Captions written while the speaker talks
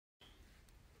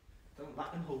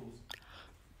Lock them hoes.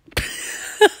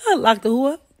 Lock the who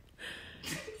up?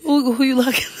 Who you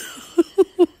locking?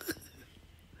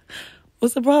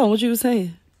 What's the problem? What you was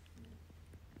saying?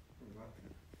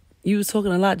 You was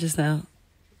talking a lot just now.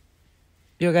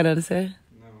 You don't got nothing to say?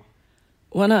 No.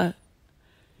 Why not?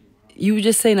 You were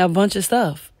just saying a bunch of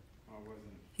stuff. I wasn't.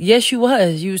 Yes, you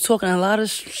was. You was talking a lot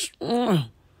of I wasn't.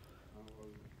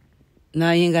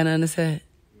 Now you ain't got nothing to say.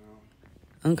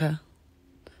 No. Okay.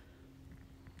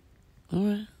 All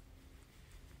right.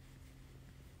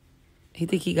 He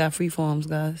think he got free forms,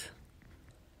 guys.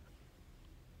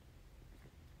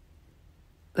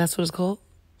 That's what it's called?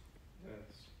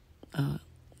 Yes.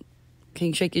 Can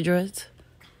you shake your dreads?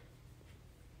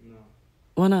 No.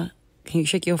 Why not? Can you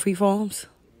shake your free forms?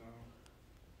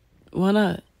 No. Why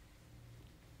not?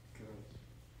 Cause.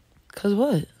 Cause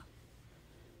what?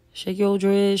 Shake your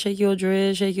dreads, shake your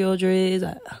dreads, shake your dreads.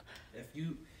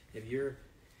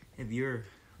 If you're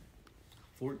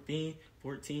 14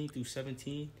 through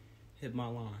 17, hit my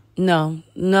line. No,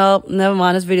 never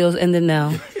mind. This video's ending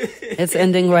now. It's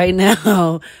ending right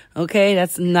now. Okay,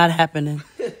 that's not happening.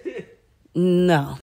 No.